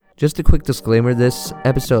Just a quick disclaimer, this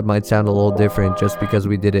episode might sound a little different just because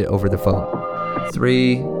we did it over the phone.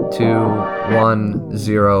 3, 2, 1,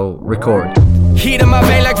 0, record. Heat in my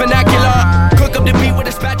vein like vernacular. Cook up the beat with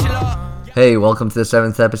a spatula. Hey, welcome to the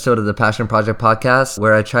 7th episode of the Passion Project podcast,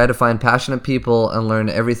 where I try to find passionate people and learn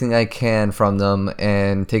everything I can from them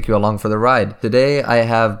and take you along for the ride. Today I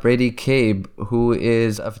have Brady Cabe, who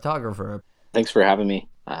is a photographer. Thanks for having me.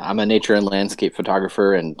 I'm a nature and landscape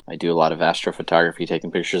photographer, and I do a lot of astrophotography,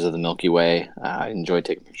 taking pictures of the Milky Way. I enjoy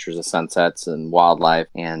taking pictures of sunsets and wildlife,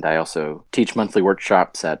 and I also teach monthly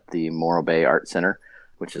workshops at the Morro Bay Art Center,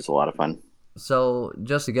 which is a lot of fun. So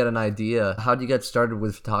just to get an idea, how did you get started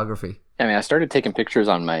with photography? I started taking pictures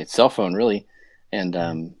on my cell phone, really,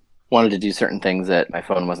 and wanted to do certain things that my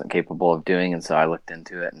phone wasn't capable of doing, and so I looked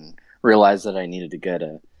into it and realized that I needed to get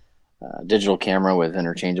a digital camera with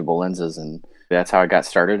interchangeable lenses, and that's how I got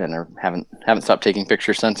started, and I haven't stopped taking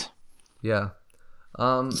pictures since. Yeah.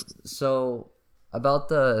 So about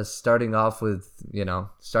the starting off with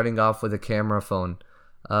a camera phone.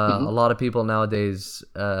 A lot of people nowadays,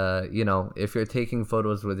 if you're taking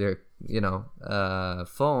photos with your,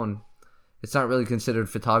 phone, it's not really considered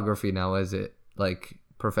photography now, is it? Like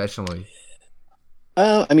professionally.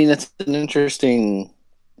 That's an interesting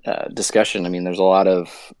discussion.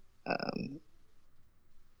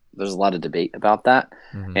 There's a lot of debate about that,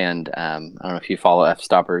 and I don't know if you follow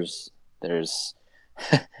f-stoppers. There's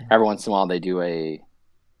every once in a while they do a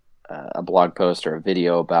blog post or a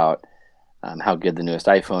video about how good the newest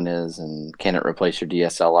iPhone is and can it replace your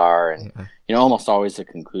DSLR, and almost always the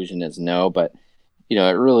conclusion is no, but it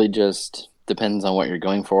really just depends on what you're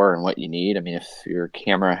going for and what you need. If your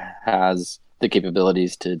camera has the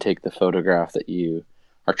capabilities to take the photograph that you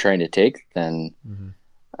are trying to take, then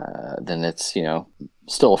it's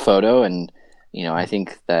still a photo. And I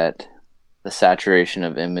think that the saturation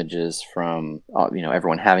of images from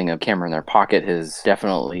everyone having a camera in their pocket has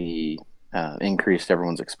definitely increased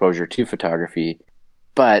everyone's exposure to photography,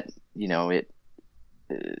 but it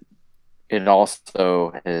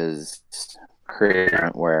also has created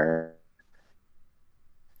where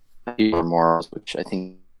people are morals, which I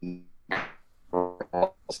think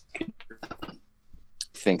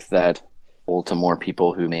that to more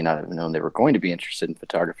people who may not have known they were going to be interested in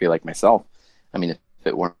photography, like myself. If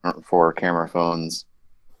it weren't for camera phones,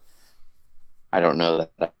 I don't know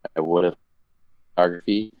that I would have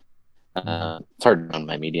photography. It's hard to run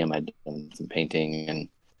my medium. I've done some painting and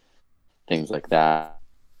things like that.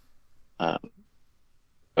 But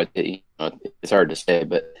it's hard to say,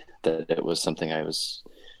 but that it was something I was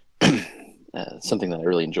something that I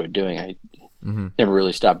really enjoyed doing. I never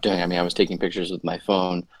really stopped doing. I was taking pictures with my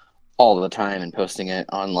phone all the time and posting it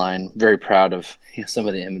online. Very proud of some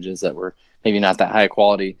of the images that were maybe not that high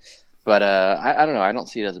quality, but I don't know. I don't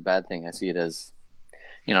see it as a bad thing. I see it as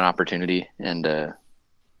an opportunity, and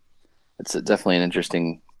it's definitely an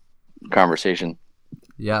interesting conversation.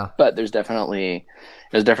 Yeah, but there's definitely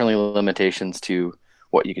limitations to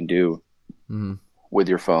what you can do with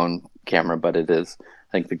your phone camera. But I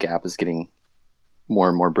think the gap is getting more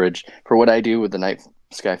and more bridged. For what I do with the night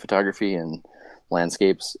sky photography and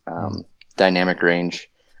landscapes, dynamic range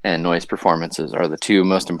and noise performances are the two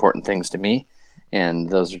most important things to me, and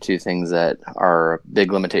those are two things that are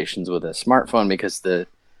big limitations with a smartphone because the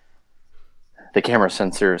camera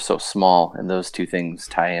sensor is so small, and those two things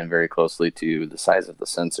tie in very closely to the size of the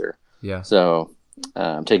sensor. Yeah. So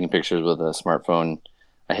taking pictures with a smartphone,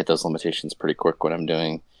 I hit those limitations pretty quick when I'm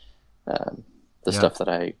doing the stuff that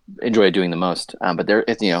I enjoy doing the most. But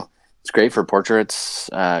it's great for portraits.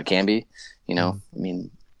 Can be.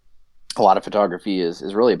 A lot of photography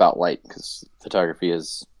is really about light, because photography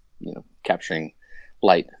is, capturing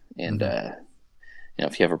light. And,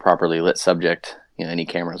 if you have a properly lit subject, any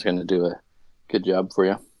camera is going to do a good job for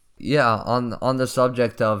you. Yeah. On the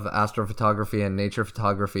subject of astrophotography and nature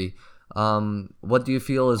photography, what do you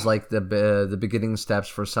feel is like the beginning steps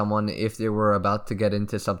for someone if they were about to get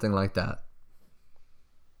into something like that?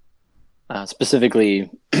 Specifically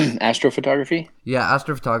astrophotography? Yeah,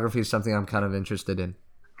 astrophotography is something I'm kind of interested in.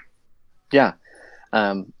 Yeah.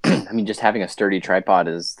 Just having a sturdy tripod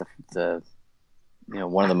is the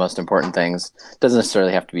one of the most important things. It doesn't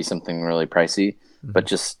necessarily have to be something really pricey, but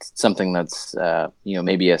just something that's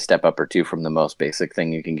maybe a step up or two from the most basic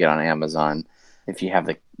thing you can get on Amazon. If you have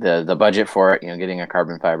the budget for it, getting a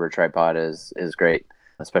carbon fiber tripod is great,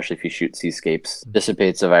 especially if you shoot seascapes.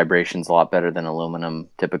 Dissipates the vibrations a lot better than aluminum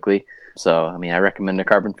typically. So, I recommend a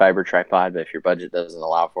carbon fiber tripod, but if your budget doesn't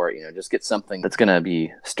allow for it, just get something that's going to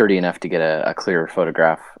be sturdy enough to get a clear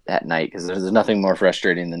photograph at night, because there's nothing more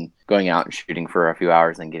frustrating than going out and shooting for a few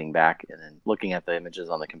hours and getting back and then looking at the images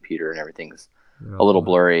on the computer and everything's a little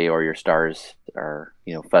blurry, or your stars are,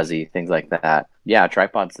 fuzzy, things like that. Yeah,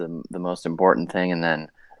 tripod's the most important thing, and then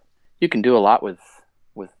you can do a lot with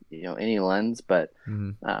any lens, but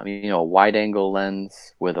a wide angle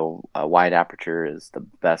lens with a wide aperture is the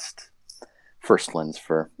best first lens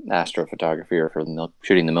for astrophotography or for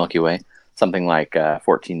shooting the Milky Way. Something like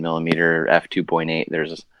 14 millimeter f2.8.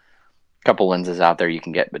 There's a couple lenses out there you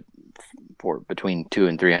can get, but for between $200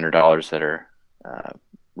 and $300 that are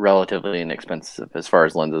relatively inexpensive as far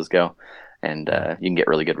as lenses go, and you can get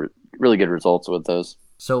really good results with those.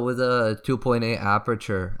 So with a 2.8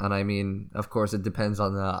 aperture, and I mean, of course, it depends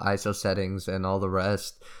on the ISO settings and all the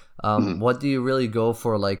rest. What do you really go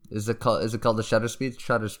for? Like, is it called the shutter speed?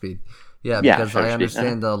 Shutter speed. Yeah, because I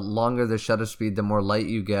understand the longer the shutter speed, the more light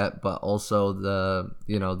you get, but also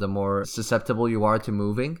the more susceptible you are to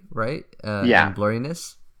moving, right? And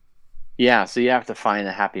blurriness. Yeah, so you have to find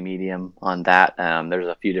a happy medium on that. There's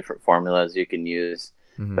a few different formulas you can use,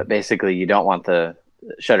 but basically you don't want the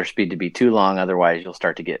shutter speed to be too long, otherwise you'll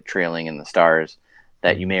start to get trailing in the stars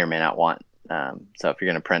that you may or may not want. So if you're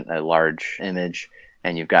going to print a large image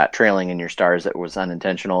and you've got trailing in your stars that was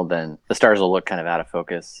unintentional, then the stars will look kind of out of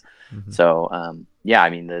focus. So I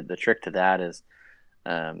mean, the trick to that is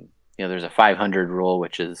there's a 500 rule,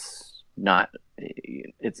 which is not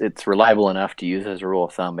it's reliable enough to use as a rule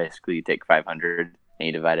of thumb. Basically, you take 500 and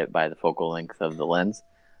you divide it by the focal length of the lens,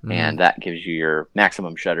 and that gives you your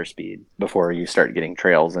maximum shutter speed before you start getting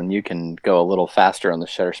trails. And you can go a little faster on the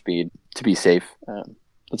shutter speed to be safe.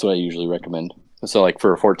 That's what I usually recommend. So like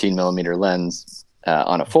for a 14 millimeter lens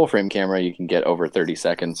on a full frame camera, you can get over 30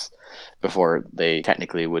 seconds before they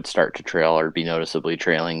technically would start to trail or be noticeably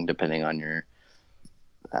trailing, depending on your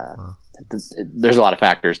there's a lot of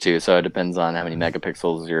factors too, so it depends on how many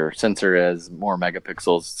megapixels your sensor is. More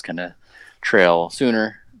megapixels, it's going to trail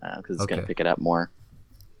sooner because it's going to pick it up more.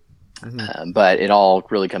 But it all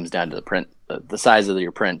really comes down to the print, the size of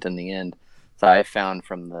your print in the end. So I found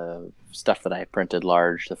from the stuff that I printed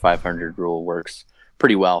large, the 500 rule works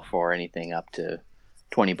pretty well for anything up to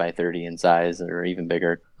 20 by 30 in size or even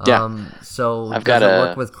bigger. So does it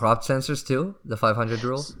work with crop sensors too, the 500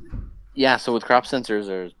 rule? Yeah, so with crop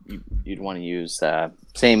sensors, you'd want to use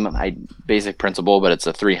same basic principle, but it's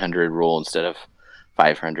a 300 rule instead of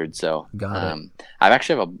 500. So got it. I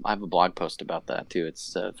have a blog post about that too.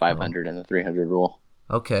 It's 500 and the 300 rule.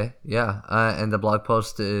 Okay, yeah, and the blog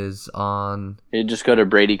post is on. You just go to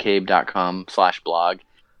bradycabe.com/blog.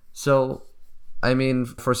 So, I mean,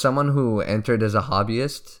 for someone who entered as a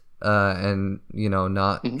hobbyist and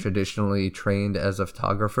not traditionally trained as a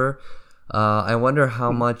photographer. I wonder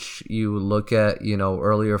how much you look at,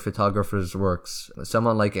 earlier photographers' works.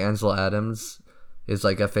 Someone like Ansel Adams is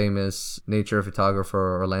like a famous nature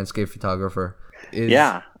photographer or landscape photographer. Do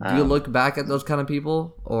you look back at those kind of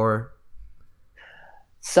people, or?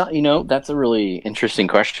 So, that's a really interesting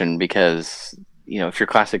question because, if you're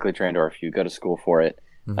classically trained or if you go to school for it,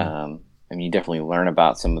 I mean, you definitely learn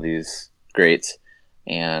about some of these greats,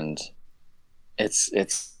 and it's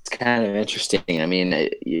kind of interesting. I mean,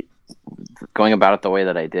 going about it the way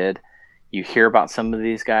that I did, you hear about some of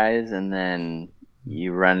these guys and then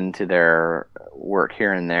you run into their work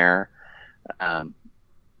here and there.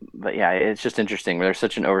 But yeah, it's just interesting. There's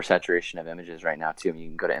such an oversaturation of images right now too. I mean, you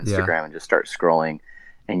can go to Instagram and just start scrolling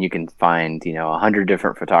and you can find, 100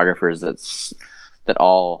 different photographers that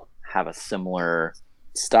all have a similar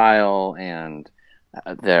style and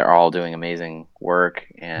they're all doing amazing work.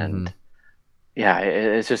 And yeah,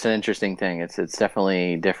 it's just an interesting thing. It's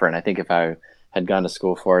definitely different. I think if I had gone to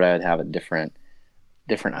school for it, I'd have a different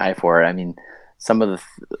eye for it. I mean, some of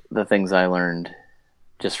the things I learned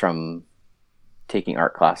just from taking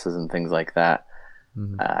art classes and things like that,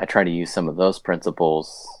 I try to use some of those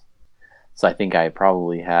principles. So I think I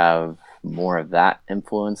probably have more of that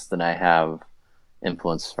influence than I have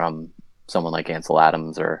influence from someone like Ansel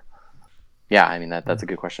Adams or, I mean, that's a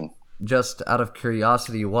good question. Just out of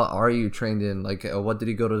curiosity, what are you trained in? Like, what did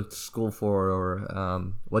you go to school for,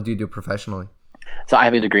 or what do you do professionally? So I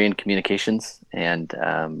have a degree in communications, and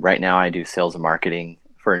right now I do sales and marketing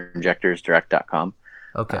for injectorsdirect.com.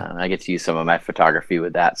 Okay. I get to use some of my photography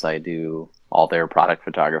with that, so I do all their product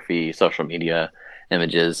photography, social media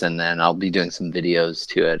images, and then I'll be doing some videos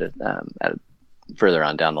to it further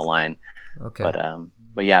on down the line. Okay.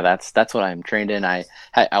 But yeah, that's what I'm trained in. I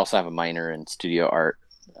also have a minor in studio art.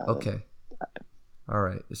 Okay. All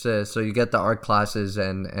right. So you get the art classes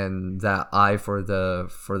and that eye for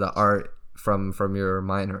the art from your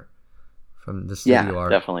minor, from the studio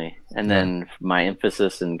art. Yeah, definitely. And then my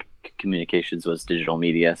emphasis in communications was digital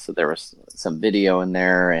media, so there was some video in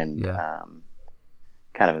there and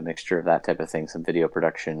kind of a mixture of that type of thing, some video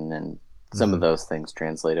production and some of those things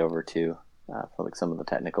translate over to for like some of the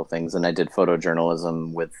technical things. And I did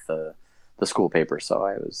photojournalism with the school paper, so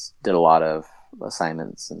I did a lot of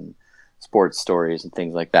assignments and sports stories and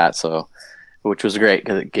things like that. So, which was great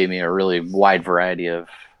because it gave me a really wide variety of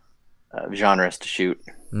genres to shoot.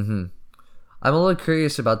 Mm-hmm. I'm a little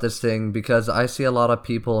curious about this thing because I see a lot of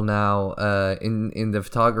people now in the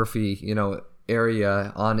photography,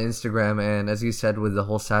 area on Instagram, and as you said, with the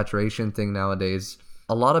whole saturation thing nowadays,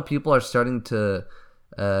 a lot of people are starting to,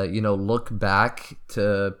 look back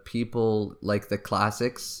to people like the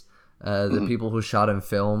classics, the people who shot in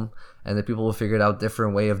film, and the people who figured out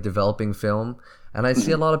different way of developing film. And I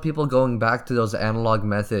see a lot of people going back to those analog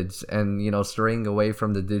methods and, straying away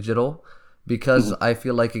from the digital, because I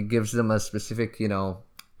feel like it gives them a specific,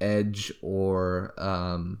 edge or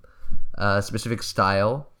a specific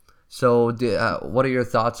style. So what are your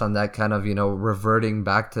thoughts on that kind of, reverting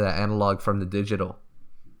back to the analog from the digital?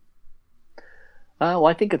 Well,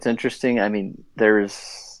 I think it's interesting. I mean,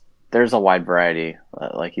 there's a wide variety,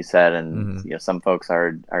 like you said, and some folks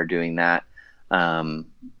are doing that.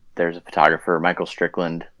 There's a photographer, Michael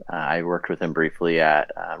Strickland. I worked with him briefly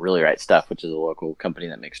at Really Right Stuff, which is a local company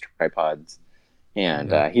that makes tripods,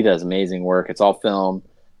 and he does amazing work. It's all film,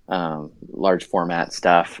 large format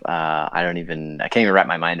stuff. I can't even wrap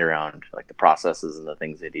my mind around like the processes and the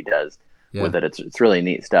things that he does with it. It's really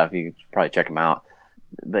neat stuff. You can probably check him out.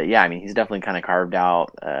 But yeah, I mean, he's definitely kind of carved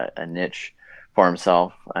out a niche for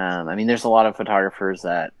himself. I mean, there's a lot of photographers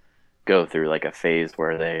that go through like a phase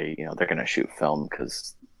where they're going to shoot film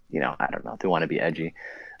because, I don't know, they want to be edgy.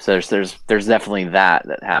 So there's definitely that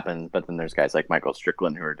happens. But then there's guys like Michael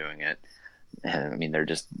Strickland who are doing it. And I mean, they're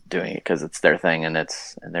just doing it because it's their thing, and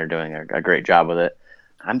they're doing a great job with it.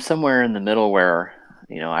 I'm somewhere in the middle where,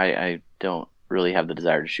 I don't really have the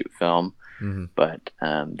desire to shoot film. But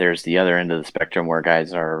there's the other end of the spectrum where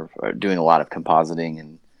guys are doing a lot of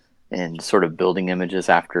compositing and sort of building images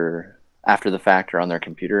after the fact or on their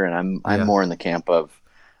computer. And I'm more in the camp of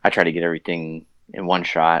I try to get everything in one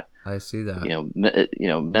shot. I see that.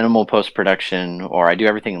 Minimal post production, or I do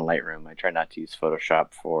everything in Lightroom. I try not to use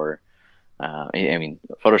Photoshop for.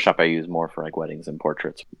 Photoshop I use more for like weddings and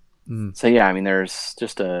portraits. So yeah, I mean, there's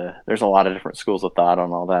a lot of different schools of thought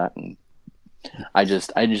on all that, and I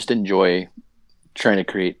just enjoy trying to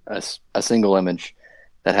create a single image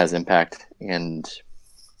that has impact, and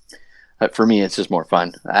for me, it's just more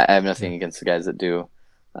fun. I have nothing against the guys that do.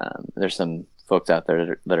 There's some folks out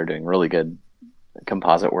there that are doing really good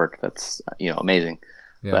composite work that's amazing.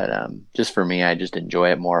 But just for me, I just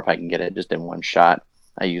enjoy it more if I can get it just in one shot.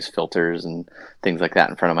 I use filters and things like that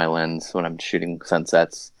in front of my lens when I'm shooting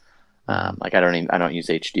sunsets. Like I don't use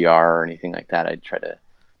HDR or anything like that. I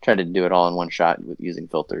try to do it all in one shot with using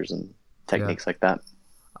filters and techniques like that.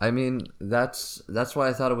 I mean, that's why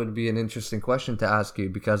I thought it would be an interesting question to ask you,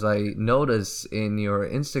 because I noticed in your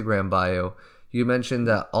Instagram bio you mentioned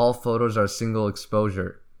that all photos are single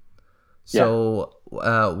exposure. So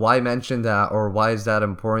why mention that, or why is that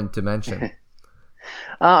important to mention?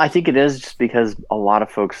 I think it is just because a lot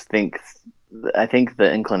of folks I think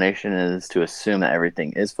the inclination is to assume that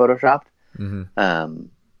everything is Photoshopped.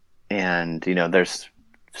 And there's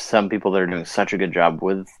some people that are doing such a good job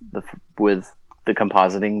with the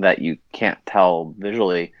compositing that you can't tell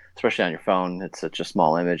visually, especially on your phone. It's such a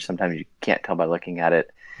small image. Sometimes you can't tell by looking at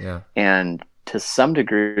it. Yeah. And to some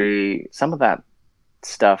degree, some of that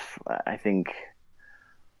stuff, I think,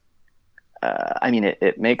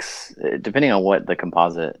 it makes, depending on what the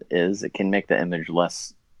composite is, it can make the image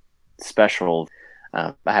less special.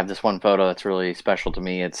 I have this one photo that's really special to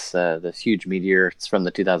me. It's this huge meteor. It's from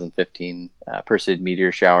the 2015 Perseid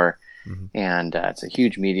meteor shower. And it's a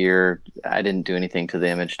huge meteor. I didn't do anything to the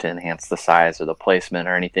image to enhance the size or the placement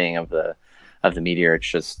or anything of the meteor. It's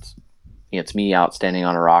just, it's me out standing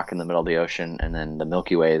on a rock in the middle of the ocean, and then the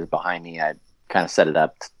Milky Way is behind me. I kind of set it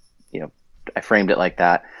up, I framed it like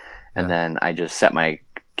that. And then I just set my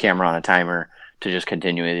camera on a timer to just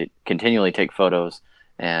continually take photos.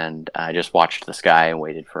 And I just watched the sky and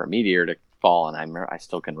waited for a meteor to fall. And I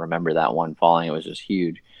still can remember that one falling. It was just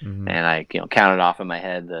huge. And I, counted off in my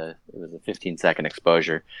head. It was a 15-second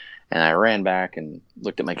exposure. And I ran back and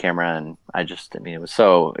looked at my camera, and it was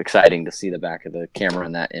so exciting to see the back of the camera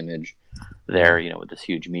in that image there, with this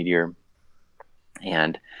huge meteor.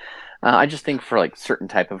 And I just think for like certain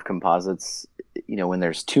type of composites, when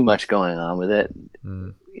there's too much going on with it,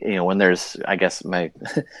 when there's, I guess my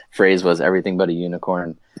phrase was everything but a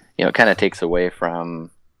unicorn, it kind of takes away from,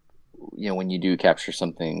 when you do capture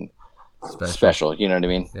something special, you know what I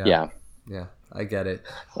mean? Yeah, I get it.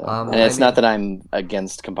 And it's not that I'm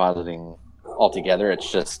against compositing altogether.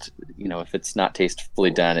 It's just, if it's not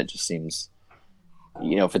tastefully done, it just seems,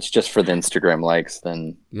 if it's just for the Instagram likes,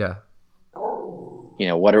 then yeah,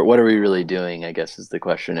 what are we really doing, I guess is the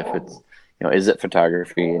question. If it's, is it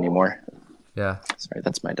photography anymore? yeah. Sorry,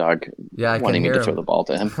 that's my dog. Yeah, I wanting can hear me to him. throw the ball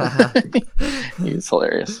to him. He's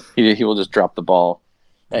hilarious. He will just drop the ball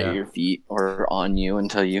at your feet or on you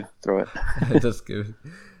until you throw it. That's good.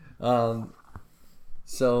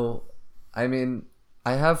 So, I mean,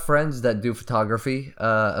 I have friends that do photography.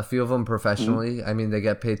 A few of them professionally. Mm-hmm. I mean, they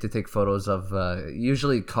get paid to take photos of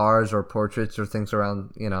usually cars or portraits or things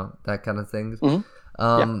around, that kind of things.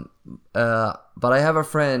 Mm-hmm. But I have a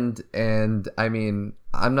friend, and I mean,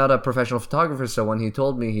 I'm not a professional photographer, so when he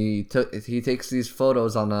told me he takes these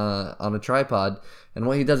photos on a tripod, and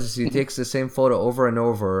what he does is he takes the same photo over and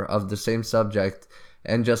over of the same subject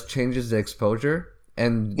and just changes the exposure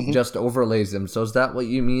and just overlays them. So is that what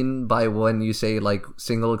you mean by when you say like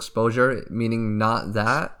single exposure, meaning not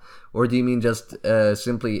that, or do you mean just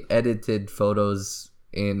simply edited photos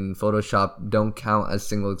in Photoshop don't count as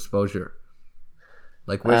single exposure?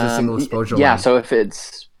 Like, where's the single exposure line? So if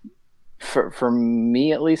it's for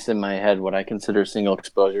me, at least in my head, what I consider single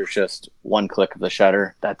exposure is just one click of the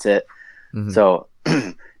shutter. That's it. So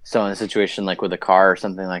in a situation like with a car or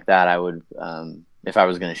something like that, I would, if I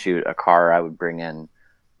was going to shoot a car, I would bring in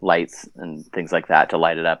lights and things like that to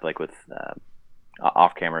light it up, like with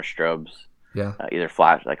off-camera strobes. Yeah. Either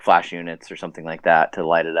flash units or something like that to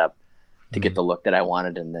light it up to get the look that I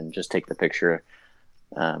wanted, and then just take the picture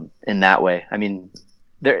in that way. I mean,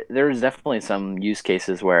 there's definitely some use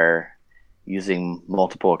cases where using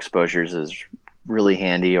multiple exposures is really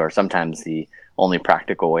handy, or sometimes the only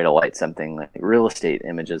practical way to light something. Like real estate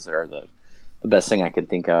images are the best thing I could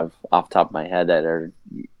think of off the top of my head, that are,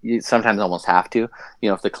 you sometimes almost have to,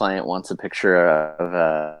 if the client wants a picture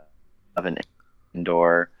of an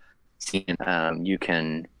indoor scene, you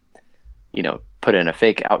can, put in a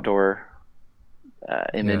fake outdoor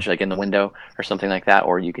image like in the window or something like that,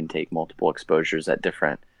 or you can take multiple exposures at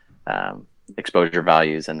different exposure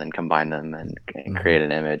values and then combine them and create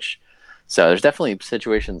an image. So there's definitely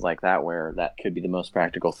situations like that where that could be the most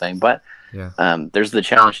practical thing. But there's the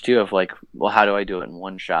challenge too of like, well, how do I do it in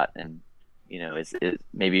one shot? And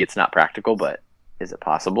maybe it's not practical, but is it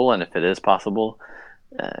possible? And if it is possible,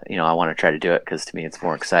 I want to try to do it because to me it's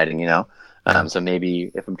more exciting. So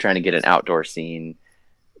maybe if I'm trying to get an outdoor scene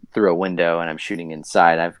through a window and I'm shooting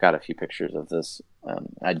inside, I've got a few pictures of this.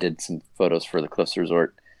 I did some photos for the Cliffs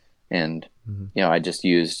Resort, and I just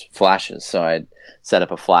used flashes. So I'd set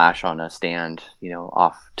up a flash on a stand,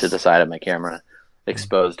 off to the side of my camera,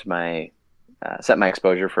 exposed my set my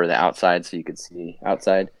exposure for the outside so you could see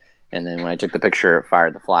outside, and then when I took the picture, it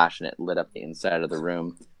fired the flash and it lit up the inside of the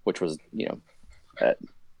room, which was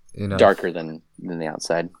darker than the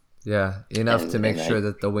outside. Yeah, enough to make sure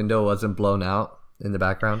that the window wasn't blown out in the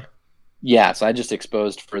background. Yeah, so I just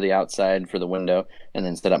exposed for the outside for the window, and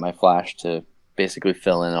then set up my flash to basically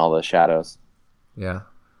fill in all the shadows. Yeah,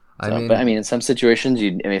 but in some situations,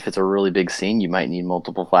 if it's a really big scene, you might need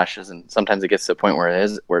multiple flashes, and sometimes it gets to a point where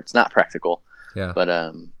it's not practical. Yeah. But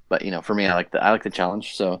for me, I like the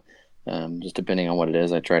challenge. So just depending on what it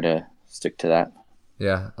is, I try to stick to that.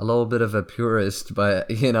 Yeah, a little bit of a purist,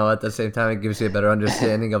 but at the same time, it gives you a better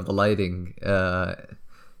understanding of the lighting. The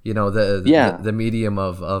medium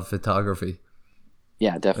of photography.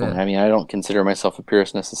 Yeah, definitely. Yeah. I mean, I don't consider myself a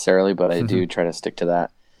purist necessarily, but I do try to stick to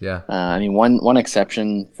that. Yeah. One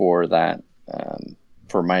exception for that,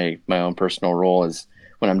 for my own personal role, is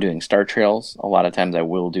when I'm doing star trails. A lot of times I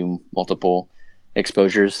will do multiple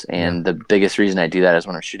exposures, and the biggest reason I do that is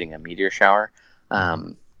when I'm shooting a meteor shower.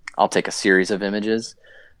 I'll take a series of images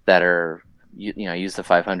that are, use the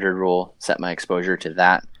 500 rule, set my exposure to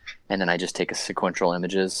that, and then I just take a sequential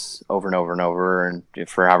images over and over and over, and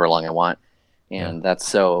for however long I want. And that's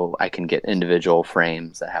so I can get individual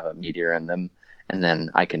frames that have a meteor in them, and then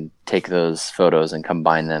I can take those photos and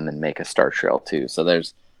combine them and make a star trail too. So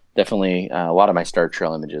there's definitely a lot of my star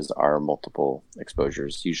trail images are multiple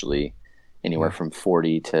exposures, usually anywhere from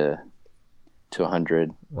 40 to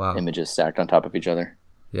 100 images stacked on top of each other.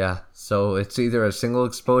 Yeah, so it's either a single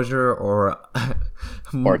exposure or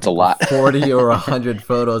it's a lot. 40 or 100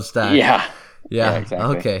 photos stacked. Yeah,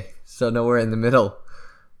 exactly. Okay, so nowhere in the middle.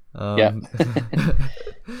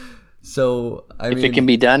 So if it can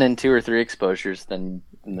be done in 2 or 3 exposures, then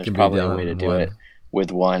there's probably a way to do it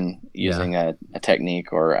with one, using a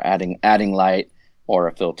technique or adding light or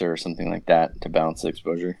a filter or something like that to balance the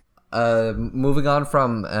exposure. Moving on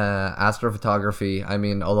from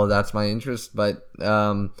astrophotography, although that's my interest, but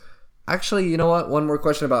actually, you know what? One more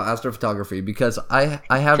question about astrophotography, because I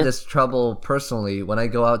have this trouble personally when I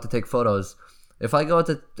go out to take photos. if I go out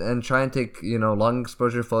and try and take, long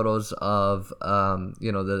exposure photos of,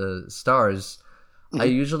 the stars, I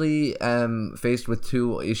usually am faced with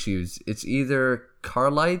two issues. It's either car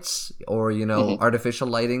lights or, artificial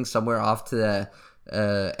lighting somewhere off to the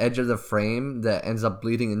edge of the frame that ends up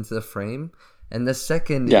bleeding into the frame. And the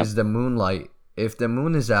second is the moonlight. If the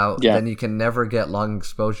moon is out, then you can never get long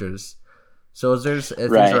exposures. So is there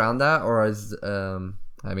things around that, or is, No,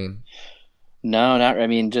 not. I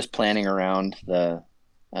mean, just planning around the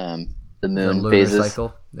moon the lunar phases.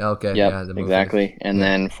 cycle. Okay, yep, the moon exactly. phase. And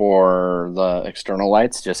then for the external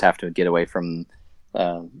lights, just have to get away from,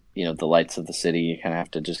 the lights of the city. You kind of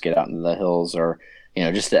have to just get out into the hills, or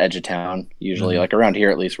just the edge of town. Usually, like around here,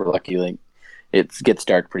 at least, we're lucky. Like it gets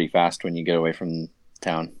dark pretty fast when you get away from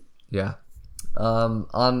town. Yeah.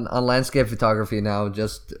 On landscape photography now,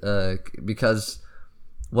 just because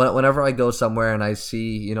whenever I go somewhere and I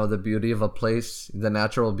see the beauty of a place, the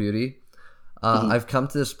natural beauty, I've come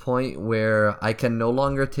to this point where I can no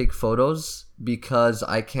longer take photos because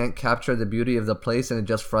I can't capture the beauty of the place, and it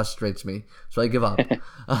just frustrates me. So I give up.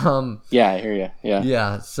 Yeah, I hear you.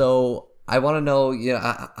 Yeah. So I want to know,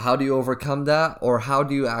 how do you overcome that, or how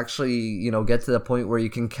do you actually, get to the point where you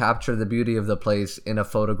can capture the beauty of the place in a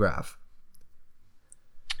photograph?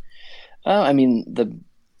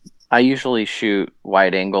 I usually shoot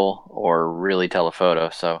wide angle or really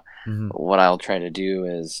telephoto. So what I'll try to do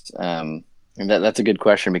is, and that's a good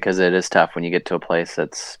question, because it is tough when you get to a place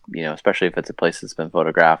that's, especially if it's a place that's been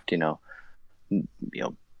photographed,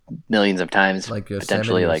 millions of times, like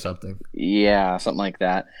potentially, or like something. Yeah, something like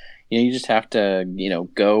that. You just have to,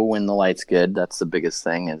 go when the light's good. That's the biggest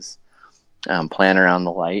thing, is plan around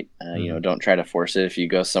the light. Don't try to force it. If you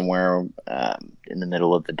go somewhere in the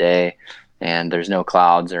middle of the day and there's no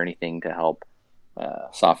clouds or anything to help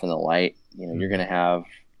soften the light, you're going to have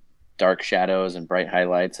dark shadows and bright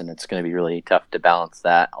highlights, and it's going to be really tough to balance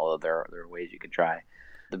that, although there are ways you can try.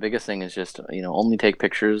 The biggest thing is just, only take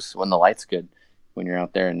pictures when the light's good, when you're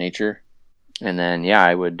out there in nature. And then,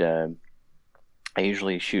 I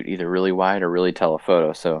usually shoot either really wide or really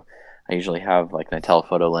telephoto. So I usually have like my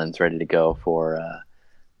telephoto lens ready to go for,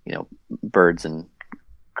 birds and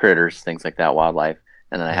critters, things like that, wildlife.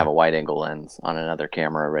 And then I have a wide angle lens on another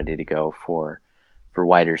camera ready to go for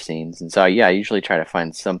wider scenes. And so, I usually try to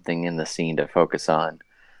find something in the scene to focus on,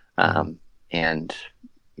 and,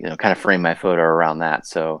 kind of frame my photo around that.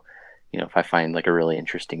 So, if I find like a really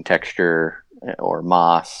interesting texture or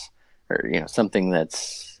moss or, something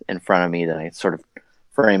that's in front of me, then I sort of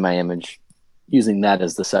frame my image using that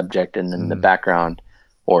as the subject, and then the background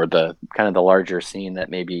or the kind of the larger scene that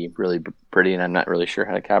may be really pretty and I'm not really sure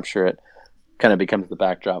how to capture it, kind of becomes the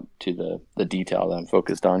backdrop to the detail that I'm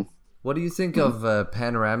focused on. What do you think of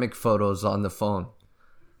panoramic photos on the phone?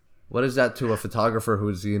 What is that to a photographer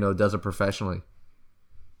who's, does it professionally?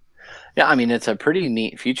 Yeah, it's a pretty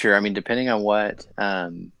neat feature. Depending on what,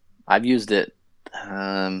 I've used it.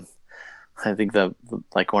 I think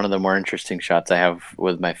one of the more interesting shots I have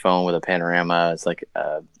with my phone with a panorama is like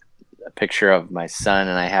a picture of my son,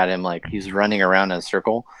 and I had him like he's running around in a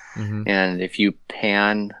circle, and if you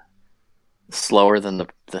pan slower than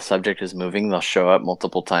the subject is moving, they'll show up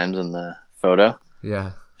multiple times in the photo.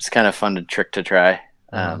 Yeah, it's kind of fun to try.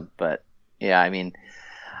 But yeah,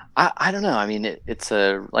 I don't know. It's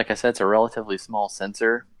like I said, it's a relatively small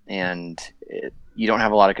sensor, and you don't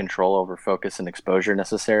have a lot of control over focus and exposure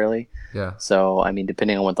necessarily. Yeah. So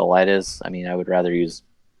depending on what the light is, I would rather use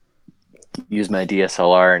my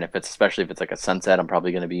DSLR, and especially if it's like a sunset, I'm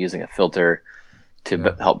probably going to be using a filter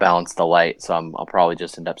to help balance the light. So I'll probably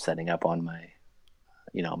just end up setting up on my,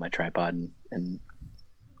 my tripod and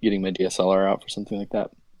getting my DSLR out for something like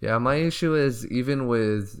that. Yeah, my issue is even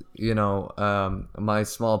with, my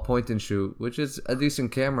small point and shoot, which is a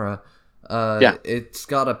decent camera, it's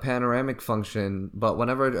got a panoramic function, but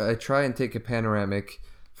whenever I try and take a panoramic,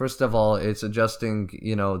 first of all, it's adjusting,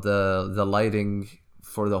 the lighting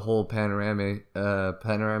for the whole panoramic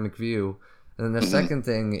view. And then the second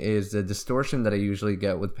thing is the distortion that I usually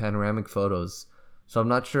get with panoramic photos. So I'm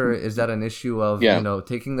not sure, is that an issue of,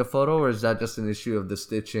 taking the photo, or is that just an issue of the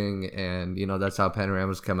stitching and, that's how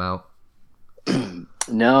panoramas come out?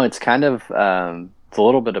 No, it's kind of, it's a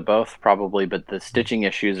little bit of both probably, but the stitching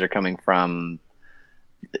issues are coming from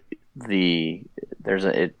there's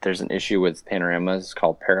an issue with panoramas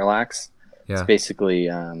called parallax. Yeah. It's basically,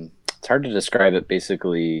 it's hard to describe it.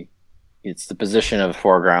 Basically, it's the position of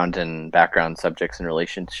foreground and background subjects in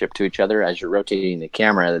relationship to each other. As you're rotating the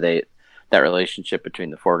camera, that relationship between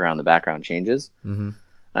the foreground and the background changes.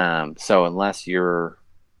 So unless you're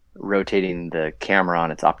rotating the camera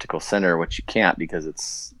on its optical center, which you can't because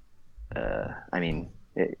it's,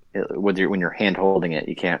 when you're hand holding it,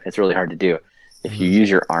 you can't. It's really hard to do. If you use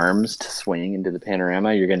your arms to swing into the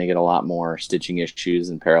panorama, you're going to get a lot more stitching issues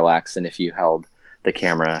and parallax than if you held the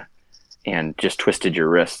camera and just twisted your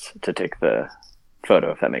wrist to take the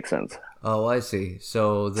photo, if that makes sense. Oh, I see.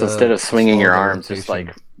 So instead of swinging your arms, rotation. just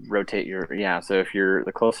like rotate your So if you're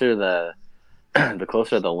the closer the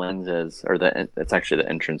lens is, or it's actually the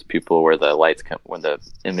entrance pupil where the lights come when the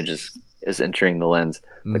image is entering the lens.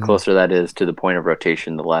 The closer that is to the point of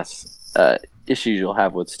rotation, the less issues you'll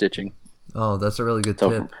have with stitching. Oh, that's a really good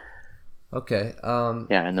tip. Okay.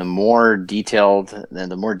 And the more detailed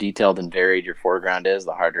and varied your foreground is,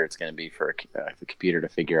 the harder it's going to be for the computer to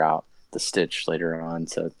figure out the stitch later on.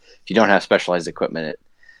 So if you don't have specialized equipment,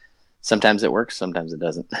 sometimes it works, sometimes it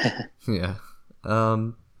doesn't. Yeah.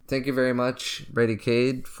 Thank you very much, Brady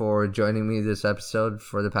Cabe, for joining me this episode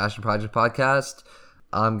for the Passion Project podcast.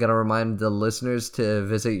 I'm going to remind the listeners to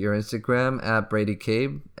visit your Instagram at Brady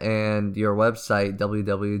Cabe and your website,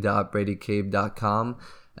 www.bradycabe.com.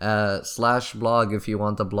 /blog if you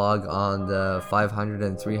want to blog on the 500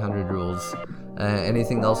 and 300 rules.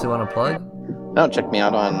 Anything else you want to plug? No, check me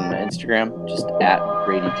out on Instagram, just at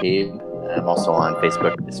Brady Cabe. I'm also on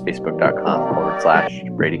Facebook. It's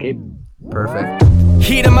facebook.com/Brady Cabe. Perfect.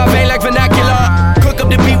 Heat in my vein like vernacular.